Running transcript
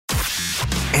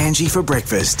Angie for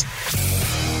breakfast.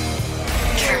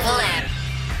 Triple M.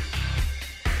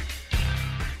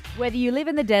 Whether you live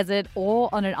in the desert or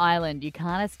on an island, you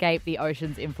can't escape the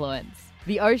ocean's influence.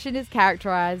 The ocean is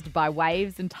characterised by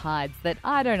waves and tides that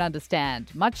I don't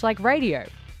understand, much like radio.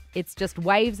 It's just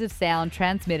waves of sound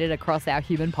transmitted across our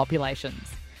human populations.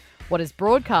 What is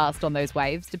broadcast on those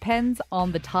waves depends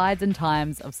on the tides and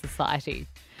times of society.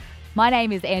 My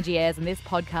name is Angie Ayres, and this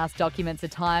podcast documents a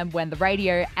time when the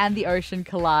radio and the ocean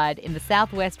collide in the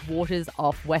southwest waters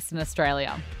off Western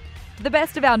Australia. To the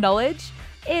best of our knowledge,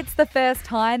 it's the first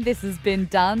time this has been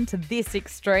done to this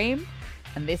extreme,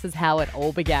 and this is how it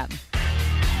all began.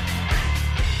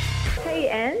 Hey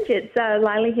Ange, it's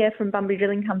Lila here from Bunbury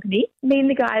Drilling Company. Me and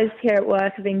the guys here at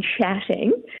work have been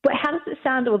chatting. But how does it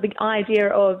sound, or the idea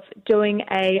of doing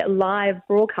a live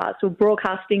broadcast or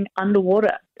broadcasting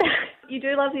underwater? You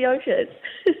do love the ocean.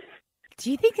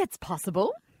 Do you think it's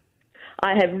possible?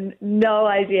 I have no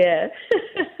idea.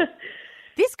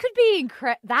 This could be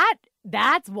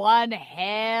That's one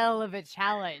hell of a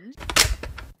challenge.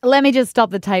 Let me just stop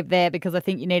the tape there because I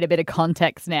think you need a bit of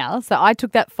context now. So I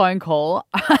took that phone call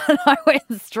and I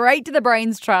went straight to the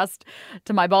Brains Trust,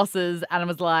 to my bosses, and I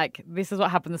was like, this is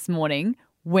what happened this morning.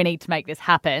 We need to make this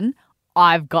happen.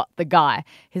 I've got the guy.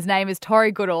 His name is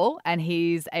Tori Goodall, and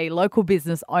he's a local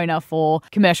business owner for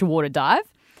Commercial Water Dive.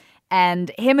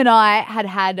 And him and I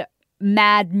had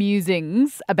mad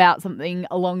musings about something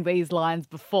along these lines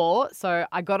before. So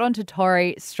I got onto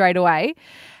Tori straight away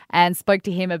and spoke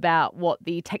to him about what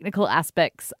the technical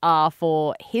aspects are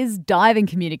for his diving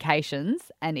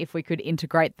communications and if we could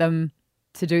integrate them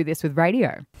to do this with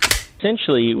radio.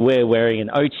 Essentially, we're wearing an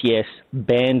OTS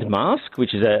band mask,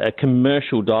 which is a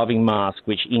commercial diving mask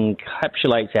which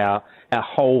encapsulates our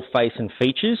whole face and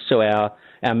features. So our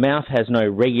mouth has no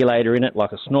regulator in it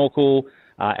like a snorkel.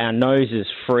 Our nose is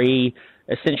free.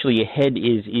 Essentially, your head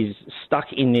is stuck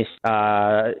in this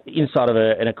inside of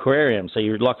an aquarium. So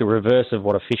you're like a reverse of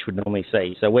what a fish would normally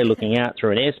see. So we're looking out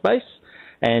through an airspace,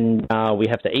 and we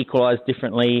have to equalise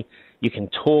differently. You can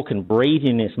talk and breathe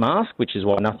in this mask, which is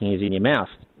why nothing is in your mouth.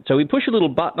 So we push a little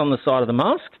button on the side of the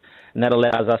mask, and that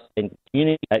allows us to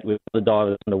communicate with the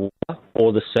divers underwater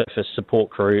or the surface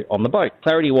support crew on the boat.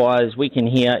 Clarity-wise, we can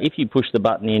hear, if you push the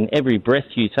button in, every breath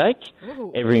you take,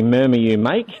 every murmur you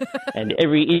make, and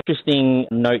every interesting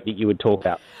note that you would talk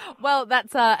about. Well,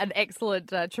 that's an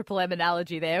excellent Triple M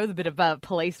analogy there with a bit of a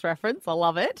police reference. I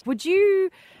love it. Would you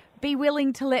be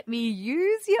willing to let me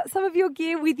use some of your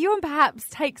gear with you and perhaps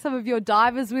take some of your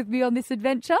divers with me on this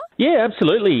adventure? Yeah,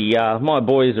 absolutely. My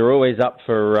boys are always up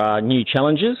for new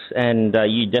challenges, and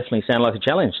you definitely sound like a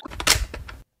challenge.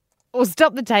 We'll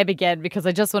stop the tape again because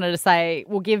I just wanted to say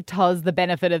we'll give Toz the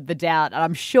benefit of the doubt. And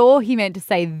I'm sure he meant to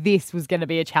say this was going to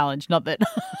be a challenge, not that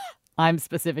I'm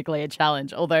specifically a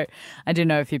challenge, although I do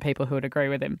know a few people who would agree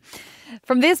with him.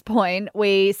 From this point,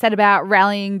 we set about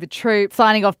rallying the troops,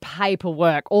 signing off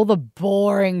paperwork, all the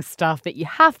boring stuff that you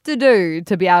have to do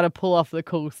to be able to pull off the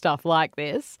cool stuff like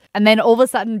this. And then all of a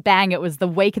sudden, bang, it was the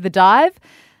week of the dive.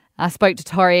 I spoke to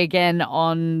Tori again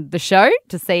on the show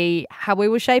to see how we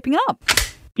were shaping up.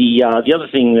 The other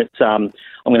thing that I'm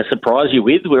going to surprise you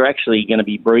with, we're actually going to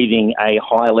be breathing a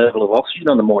higher level of oxygen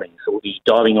in the morning. So we'll be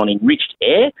diving on enriched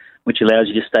air, which allows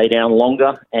you to stay down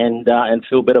longer and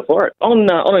feel better for it. On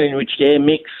an enriched air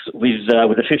mix with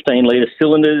the 15-litre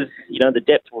cylinders, the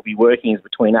depth we'll be working is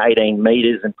between 18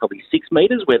 metres and probably 6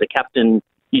 metres, where the captain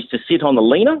used to sit on the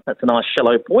leaner. That's a nice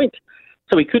shallow point.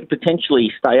 So we could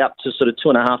potentially stay up to sort of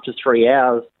 2.5 to 3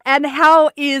 hours. And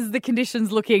how is the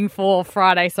conditions looking for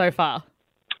Friday so far?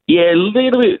 Yeah, a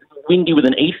little bit windy with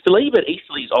an easterly, but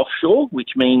easterly's offshore, which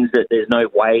means that there's no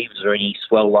waves or any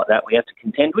swell like that we have to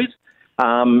contend with.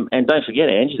 And don't forget,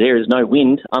 Ange, there is no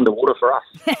wind underwater for us.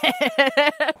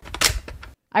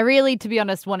 I really, to be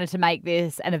honest, wanted to make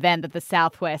this an event that the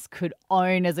Southwest could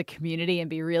own as a community and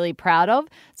be really proud of.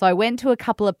 So I went to a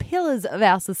couple of pillars of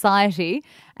our society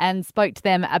and spoke to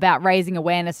them about raising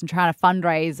awareness and trying to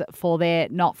fundraise for their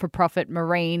not-for-profit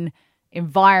marine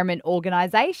environment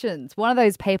organisations. One of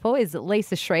those people is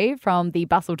Lisa Shreve from the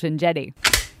Bustleton Jetty.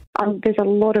 There's a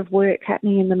lot of work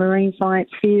happening in the marine science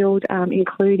field,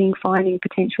 including finding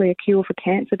potentially a cure for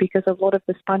cancer, because a lot of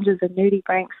the sponges and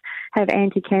nudibranchs have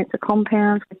anti-cancer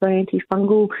compounds,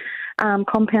 antifungal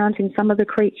compounds in some of the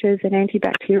creatures and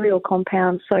antibacterial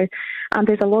compounds. So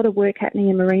there's a lot of work happening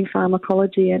in marine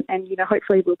pharmacology and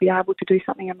hopefully we'll be able to do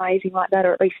something amazing like that,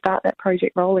 or at least start that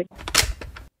project rolling.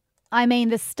 I mean,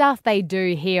 the stuff they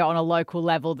do here on a local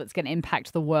level that's going to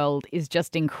impact the world is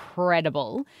just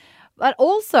incredible. But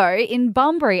also in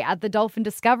Bunbury at the Dolphin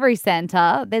Discovery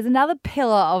Centre, there's another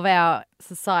pillar of our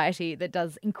society that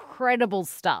does incredible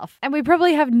stuff. And we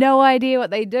probably have no idea what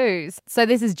they do. So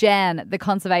this is Jan, the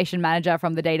conservation manager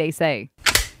from the DDC.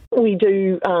 We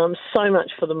do so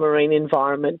much for the marine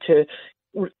environment to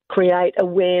create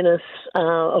awareness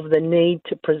of the need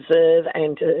to preserve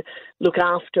and to look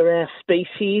after our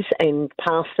species and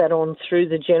pass that on through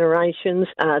the generations.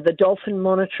 The dolphin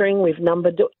monitoring, we've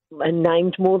numbered and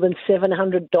named more than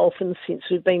 700 dolphins since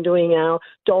we've been doing our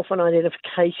dolphin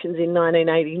identifications in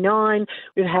 1989.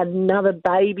 We've had another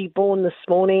baby born this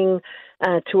morning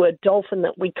to a dolphin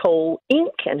that we call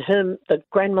Ink, and the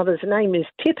grandmother's name is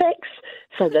Tipex,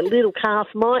 so the little calf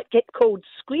might get called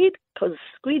Squid because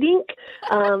Squid Ink.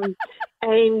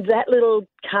 And that little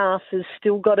calf has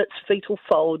still got its fetal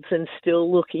folds and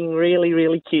still looking really,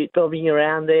 really cute, bobbing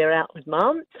around there out with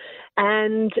Mum.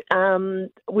 And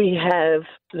we have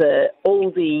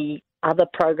all the other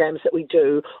programs that we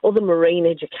do, all the marine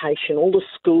education, all the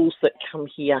schools that come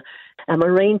here,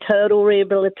 marine turtle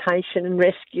rehabilitation and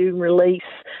rescue and release.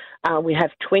 We have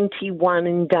 21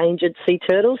 endangered sea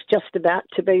turtles just about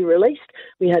to be released.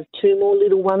 We have 2 more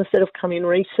little ones that have come in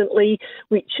recently,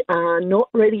 which are not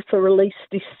ready for release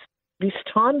this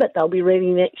time, but they'll be ready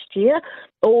next year.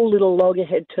 All little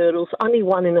loggerhead turtles. Only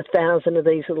 1 in 1,000 of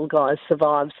these little guys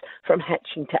survives from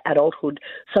hatching to adulthood.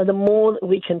 So the more that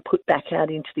we can put back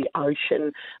out into the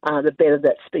ocean, the better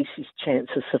that species' chance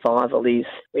of survival is.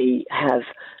 We have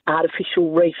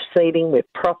artificial reef seeding. We're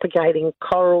propagating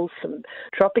corals, some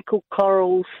tropical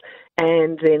corals,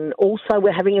 and then also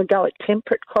we're having a go at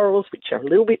temperate corals, which are a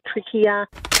little bit trickier.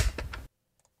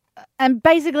 And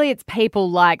basically it's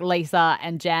people like Lisa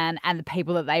and Jan and the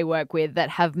people that they work with that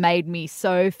have made me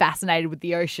so fascinated with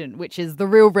the ocean, which is the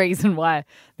real reason why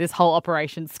this whole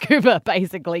Operation Scuba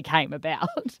basically came about.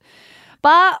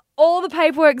 But all the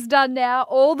paperwork's done now,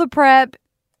 all the prep.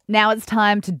 Now it's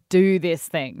time to do this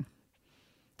thing.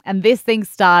 And this thing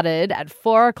started at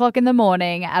 4 o'clock in the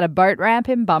morning at a boat ramp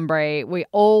in Bunbury. We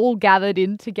all gathered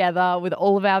in together with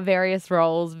all of our various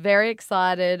roles, very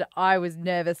excited. I was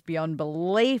nervous beyond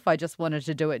belief. I just wanted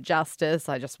to do it justice.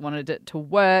 I just wanted it to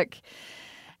work.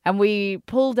 And we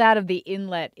pulled out of the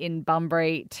inlet in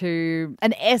Bunbury to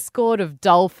an escort of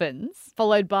dolphins,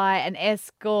 followed by an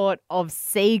escort of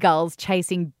seagulls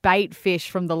chasing bait fish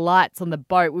from the lights on the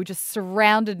boat. We were just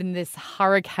surrounded in this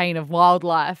hurricane of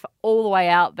wildlife all the way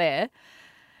out there.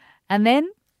 And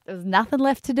then there was nothing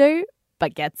left to do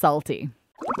but get salty.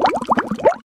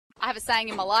 I have a saying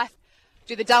in my life,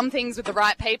 do the dumb things with the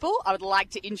right people. I would like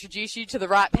to introduce you to the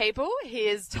right people.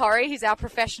 Here's Tori, he's our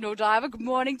professional diver. Good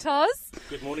morning, Toz.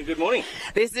 Good morning, good morning.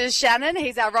 This is Shannon,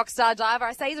 he's our rock star diver.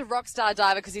 I say he's a rock star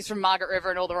diver because he's from Margaret River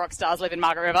and all the rock stars live in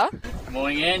Margaret River. Good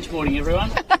morning, Ange. Morning,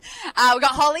 everyone. We've got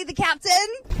Holly, the captain.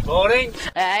 Morning.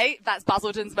 Hey, that's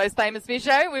Busselton's most famous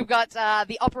fisher. We've got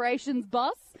the operations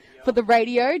boss for the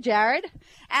radio, Jared.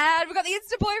 And we've got the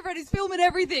Insta boyfriend who's filming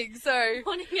everything. So,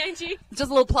 morning, Angie. Just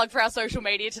a little plug for our social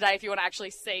media today if you want to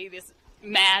actually see this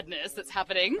madness that's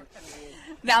happening.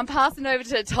 Now I'm passing over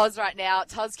to Toz right now.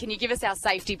 Toz, can you give us our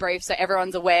safety brief so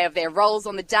everyone's aware of their roles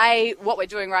on the day, what we're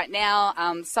doing right now,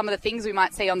 some of the things we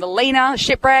might see on the Lena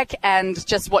shipwreck, and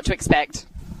just what to expect?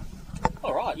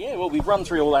 All right, yeah, well, we've run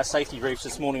through all our safety briefs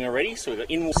this morning already. So we've got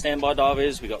in-water standby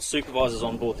divers, we've got supervisors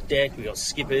on board the deck, we've got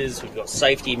skippers, we've got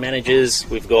safety managers,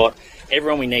 we've got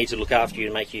everyone we need to look after you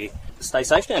and make you stay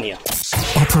safe down here.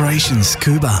 Operation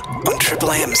Scuba on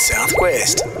Triple M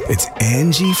Southwest. It's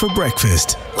Angie for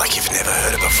breakfast, like you've never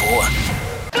heard it before.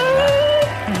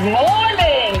 Good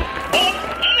morning! It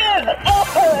is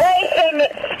Operation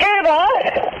Scuba.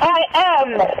 I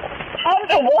am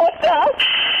underwater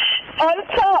on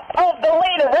top of the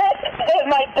leaderette with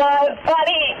my dog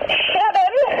buddy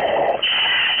Shannon.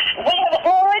 We have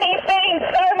already seen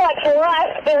so much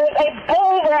life. There is a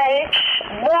bull ray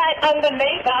right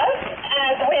underneath us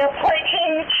as we're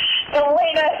approaching the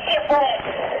Lena shipwreck.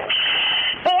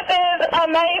 This is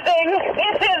amazing.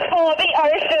 This is for the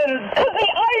ocean, because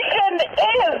the ocean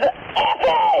is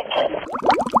epic.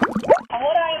 And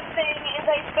what I am seeing is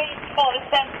a beast mode of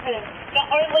senses. Not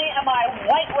only am I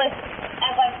weightless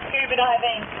as I'm scuba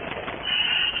diving,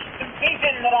 the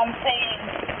vision that I'm seeing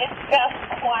is just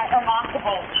quite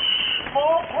remarkable.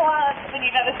 More plants than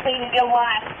you've ever seen in your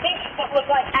life. Fish that look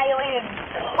like aliens.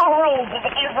 Corals of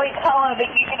every colour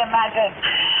that you can imagine.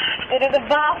 It is a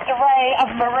vast array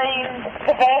of marine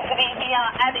diversity here,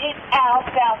 and it's our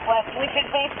Southwest. We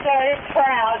should be so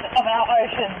proud of our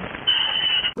oceans.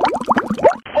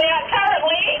 We are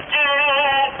currently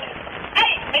at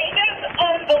 8 metres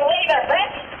on the leader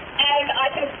wreck, and I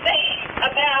can see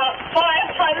about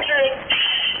 500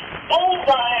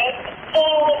 bullseyes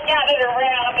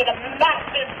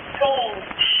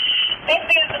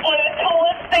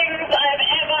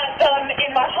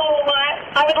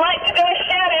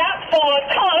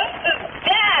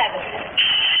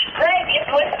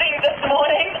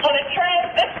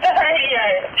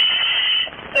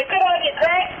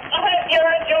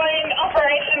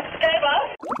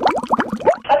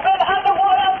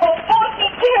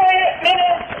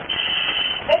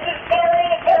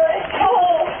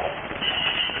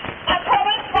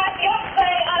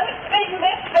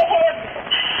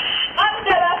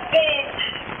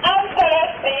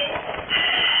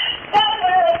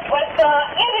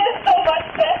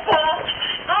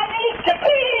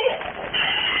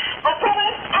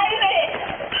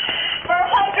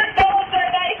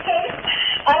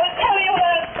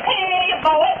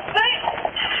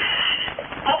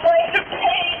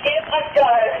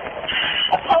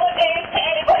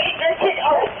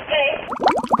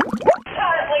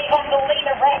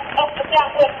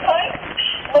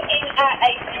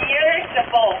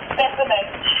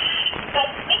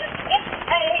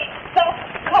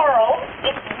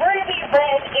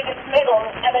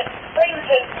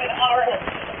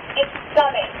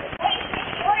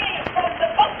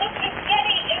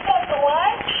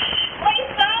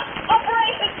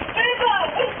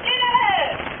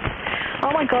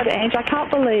God, Ange, I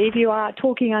can't believe you are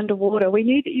talking underwater. We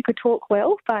knew that you could talk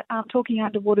well, but talking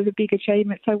underwater is a big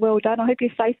achievement, so well done. I hope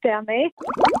you're safe down there.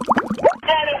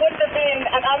 And it wouldn't have been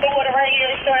an underwater radio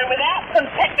show without some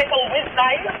technical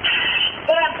wisdom.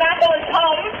 But I'm back on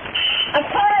Tom. I'm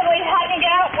currently hanging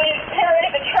out with Terry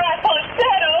the tripod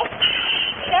turtle.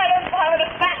 Shannon's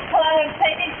having a fat climb and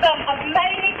taking some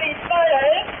amazing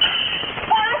photos.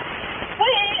 But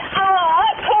we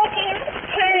are talking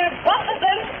to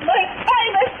Buffington's most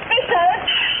famous fisher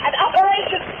and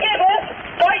Operation Scuba's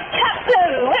boat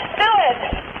captain. Let's do it.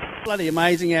 Bloody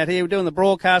amazing out here. We're doing the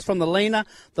broadcast from the Lena.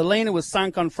 The Lena was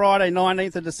sunk on Friday,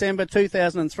 19th of December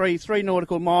 2003, 3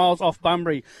 nautical miles off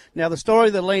Bunbury. Now, the story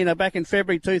of the Lena, back in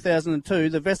February 2002,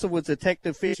 the vessel was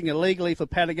detected fishing illegally for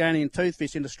Patagonian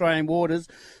toothfish in Australian waters,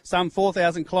 some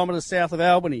 4,000 kilometres south of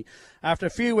Albany. After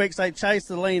a few weeks, they chased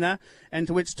the Lena, and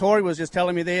to which Tori was just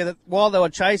telling me there that while they were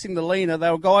chasing the Lena,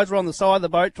 guys were on the side of the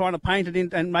boat trying to paint it in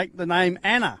and make the name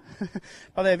Anna.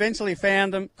 But they eventually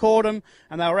found them, caught them,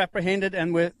 and they were apprehended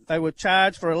and they were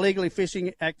charged for illegally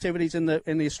fishing activities in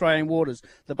the Australian waters.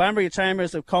 The Bunbury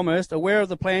Chambers of Commerce, aware of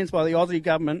the plans by the Aussie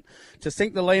government to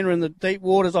sink the Lena in the deep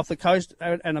waters off the coast,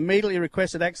 and immediately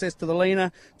requested access to the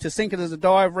Lena to sink it as a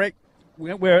dive wreck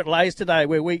where it lays today,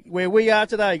 where we are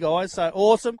today, guys. So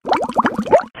awesome.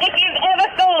 If you've ever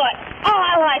thought,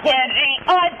 I like Angie,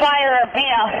 I'd buy her a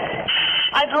beer,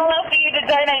 I'd love for you to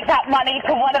donate that money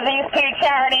to one of these two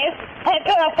charities. Head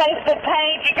to our Facebook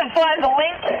page, you can find the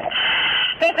link.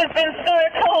 This has been so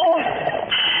cool.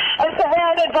 I'm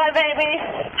surrounded by maybe,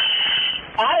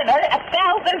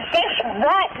 1,000 fish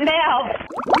right now.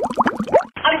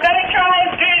 I'm going to try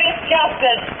and do this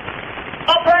justice.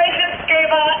 Operation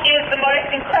Scuba is the most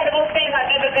incredible thing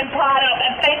I've ever been part of,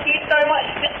 and thank you so much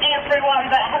to everyone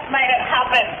that has made it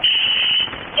happen.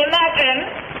 Imagine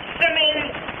swimming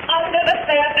under the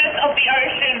surface of the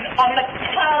ocean on the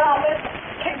calmest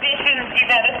conditions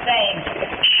you've ever seen.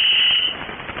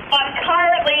 I'm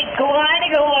currently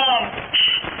gliding along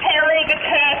Terry the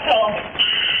turtle,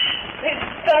 who's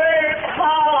so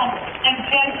calm and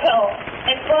gentle.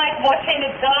 It's like watching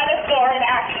a dinosaur in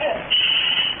action.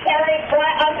 Terry's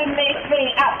right underneath me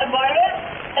at the moment.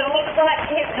 It looks like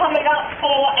he's coming up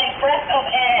for a breath of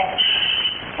air.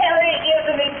 Terry is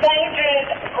an endangered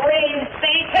green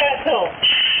sea turtle.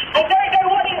 I don't know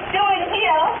what he's doing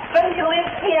here, but he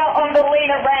lives here on the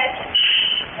Lena Ranch,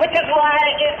 which is why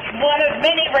it's one of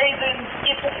many reasons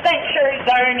it's a sanctuary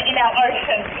zone in our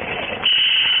ocean.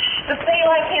 The sea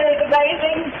life here is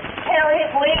amazing. Terry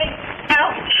is leaving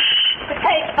out to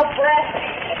take a breath.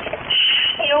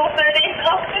 He also needs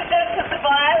oxygen to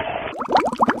survive.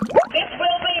 This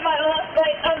will be my last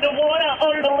night underwater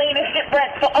on the Lena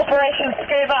shipwreck for Operation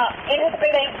Scuba. It has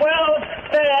been a world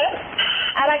first,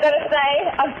 and I gotta say,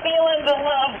 I'm feeling the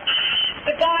love.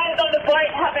 The guys on the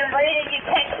boat have been reading your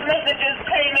text messages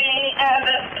to me and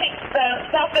the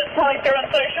stuff that's coming through on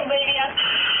social media.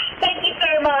 Thank you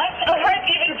so much. I hope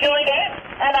you've enjoyed it,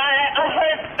 and I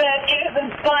hope that it has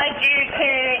inspired you to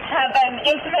have an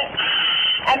intimate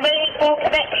and meaningful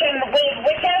connection with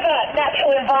whichever natural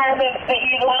environment that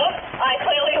you love. I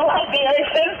clearly love the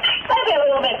ocean, maybe a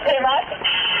little bit too much,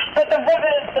 but the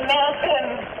rivers, the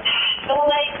mountains, the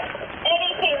lakes,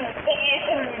 anything that you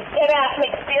can get out and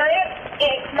experience,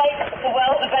 it makes the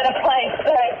world a better place.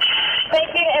 So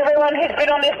thank you to everyone who's been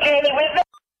on this journey with me.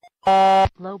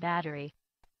 Low battery.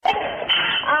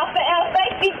 After our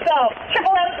safety stop,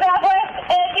 Triple M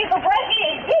Southwest, Angie for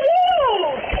Brekkie.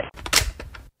 Woo-hoo!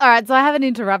 All right, so I haven't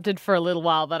interrupted for a little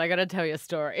while, but I got to tell you a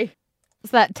story.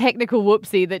 It's that technical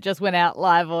whoopsie that just went out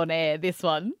live on air, this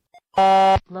one.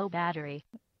 Low battery.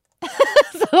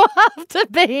 So after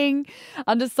being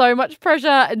under so much pressure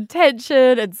and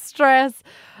tension and stress,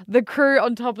 the crew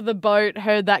on top of the boat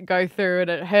heard that go through and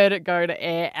it heard it go to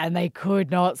air, and they could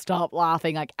not stop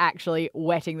laughing, like actually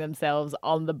wetting themselves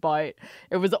on the boat.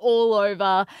 It was all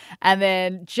over. And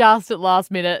then just at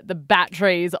last minute, the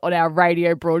batteries on our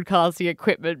radio broadcasting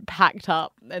equipment packed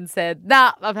up and said,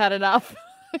 nah, I've had enough.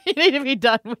 You need to be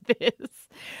done with this.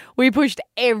 We pushed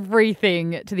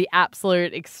everything to the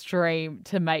absolute extreme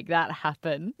to make that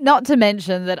happen. Not to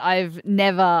mention that I've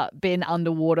never been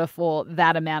underwater for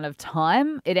that amount of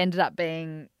time. It ended up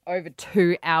being over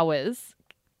 2 hours.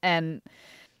 And,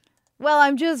 well,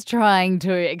 I'm just trying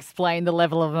to explain the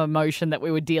level of emotion that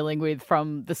we were dealing with,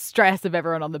 from the stress of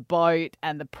everyone on the boat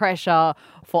and the pressure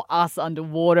for us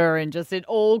underwater, and just it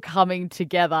all coming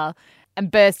together and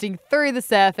bursting through the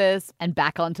surface and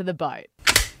back onto the boat.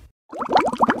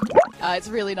 It's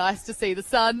really nice to see the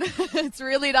sun. It's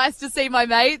really nice to see my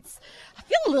mates. I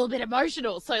feel a little bit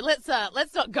emotional, so let's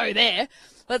not go there.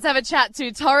 Let's have a chat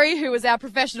to Tori, who is our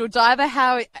professional diver.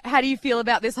 How do you feel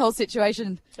about this whole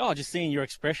situation? Oh, just seeing your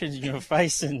expressions in your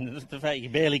face and the fact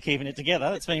you're barely keeping it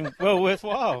together, it's been well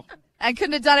worthwhile. And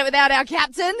couldn't have done it without our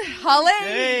captain, Holly.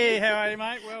 Hey, how are you,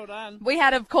 mate? Well done. We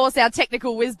had, of course, our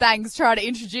technical whiz-bangs trying to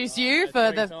introduce you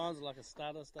for the... Like a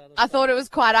stutter. I thought it was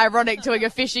quite ironic doing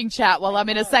a fishing chat while I'm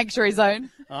in a sanctuary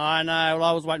zone. I know. Well,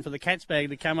 I was waiting for the catch bag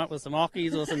to come up with some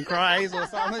ockies or some crays or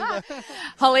something.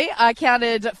 Holly, I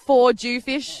counted 4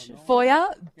 jewfish for you.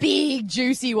 Big,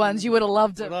 juicy ones. You would have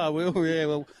loved it. I will, yeah.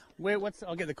 Well,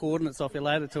 I'll get the coordinates off you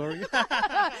later, Tori.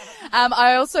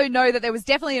 I also know that there was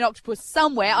definitely an octopus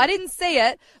somewhere. I didn't see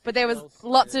it, but there was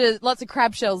lots of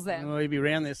crab shells there. Well, he'd be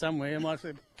around there somewhere. He might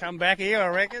have come back here, I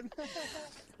reckon.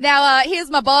 Now,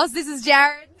 here's my boss. This is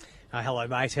Jared. Hello,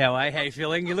 mate. How are you? How you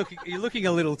feeling? You're looking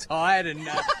a little tired and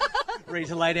ready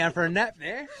to lay down for a nap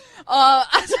there.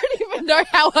 I don't even know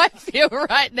how I feel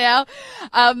right now.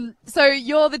 So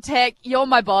you're the tech, you're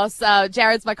my boss.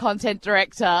 Jared's my content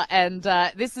director, and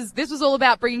this was all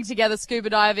about bringing together scuba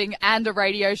diving and a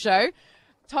radio show.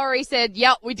 Tori said,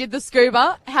 yep, we did the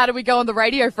scuba. How do we go on the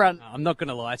radio front? I'm not going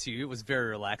to lie to you. It was very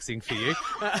relaxing for you.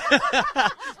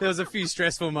 There was a few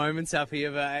stressful moments up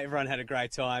here, but everyone had a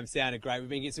great time. Sounded great. We've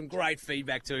been getting some great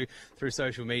feedback too through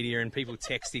social media and people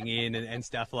texting in and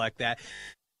stuff like that.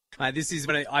 This is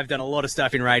when I've done a lot of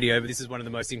stuff in radio, but this is one of the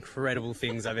most incredible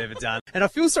things I've ever done. And I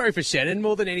feel sorry for Shannon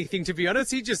more than anything, to be honest.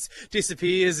 He just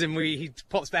disappears and he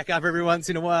pops back up every once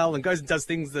in a while and goes and does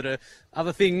things that are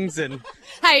other things. And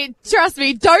hey, trust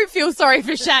me, don't feel sorry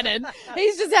for Shannon.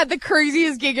 He's just had the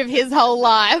cruisiest gig of his whole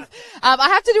life. I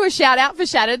have to do a shout out for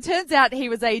Shannon. Turns out he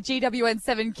was a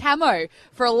GWN7 camo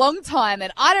for a long time.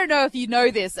 And I don't know if you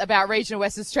know this about regional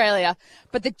West Australia,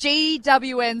 but the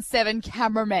GWN7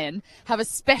 cameramen have a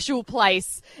special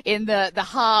place in the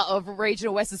heart of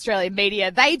regional West Australian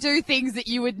media. They do things that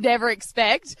you would never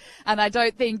expect. And I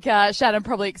don't think Shannon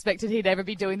probably expected he'd ever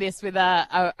be doing this with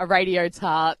a radio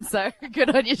tart. So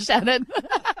good on you, Shannon.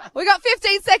 We got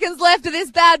 15 seconds left of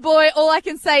this bad boy. All I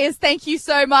can say is thank you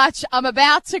so much. I'm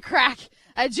about to crack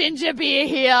a ginger beer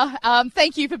here.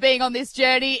 Thank you for being on this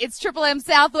journey. It's Triple M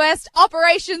Southwest,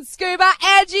 Operation Scuba,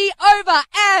 Angie over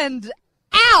and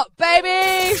out,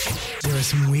 baby! There are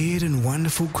some weird and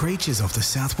wonderful creatures off the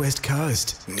southwest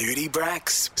coast.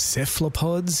 Nudibranchs,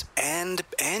 cephalopods, and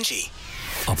Angie.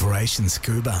 Operation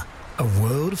Scuba, a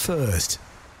world first.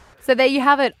 So there you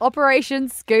have it, Operation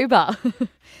Scuba.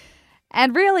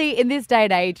 And really, in this day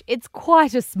and age, it's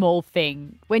quite a small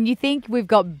thing. When you think we've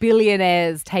got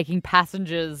billionaires taking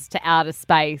passengers to outer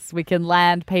space, we can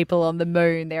land people on the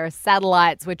moon, there are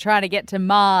satellites, we're trying to get to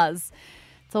Mars.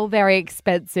 It's all very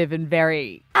expensive and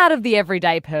very out of the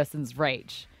everyday person's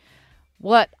reach.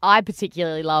 What I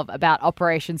particularly love about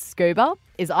Operation Scuba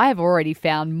is I have already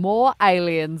found more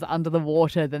aliens under the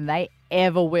water than they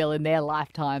ever will in their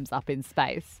lifetimes up in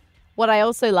space. What I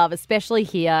also love, especially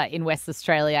here in West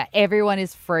Australia, everyone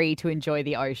is free to enjoy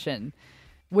the ocean.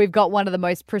 We've got one of the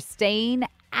most pristine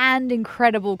and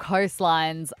incredible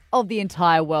coastlines of the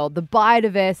entire world. The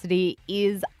biodiversity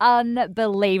is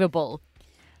unbelievable.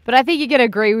 But I think you're going to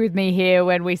agree with me here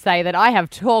when we say that I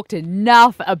have talked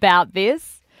enough about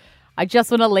this. I just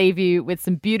want to leave you with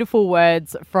some beautiful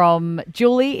words from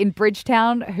Julie in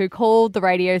Bridgetown, who called the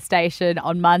radio station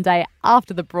on Monday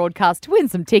after the broadcast to win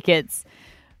some tickets.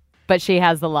 But she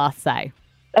has the last say.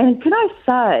 And can I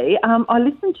say, I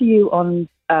listened to you on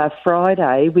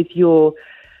Friday with your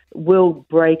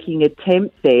world-breaking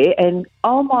attempt there, and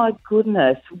oh my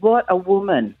goodness, what a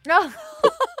woman.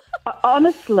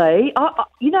 Honestly,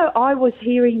 I was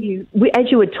hearing you,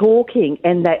 as you were talking,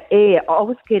 and that air, I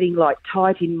was getting like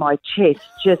tight in my chest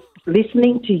just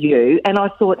listening to you, and I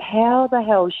thought, how the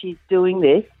hell she's doing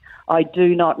this, I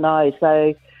do not know.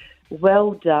 So,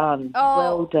 well done,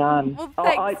 well done. Well,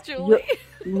 thanks, Julie.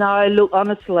 No, look,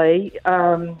 honestly,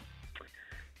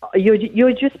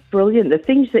 you're just brilliant. The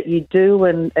things that you do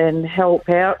and help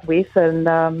out with, and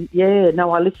I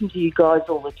listen to you guys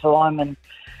all the time, and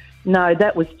no,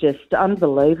 that was just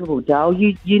unbelievable, Dale.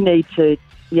 You need to,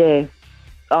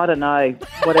 I don't know,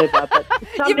 whatever. But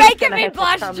you're making me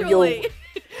blush, Julie.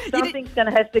 Something's going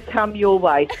to have to come your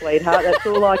way, sweetheart. That's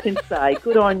all I can say.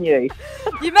 Good on you.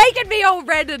 You're making me all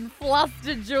red and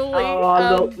flustered, Julie.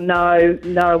 Oh, look,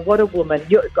 no, what a woman.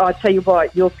 I tell you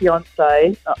what, your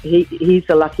fiancé, he's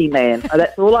a lucky man.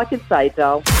 That's all I can say,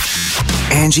 Dale.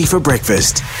 Angie for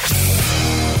breakfast.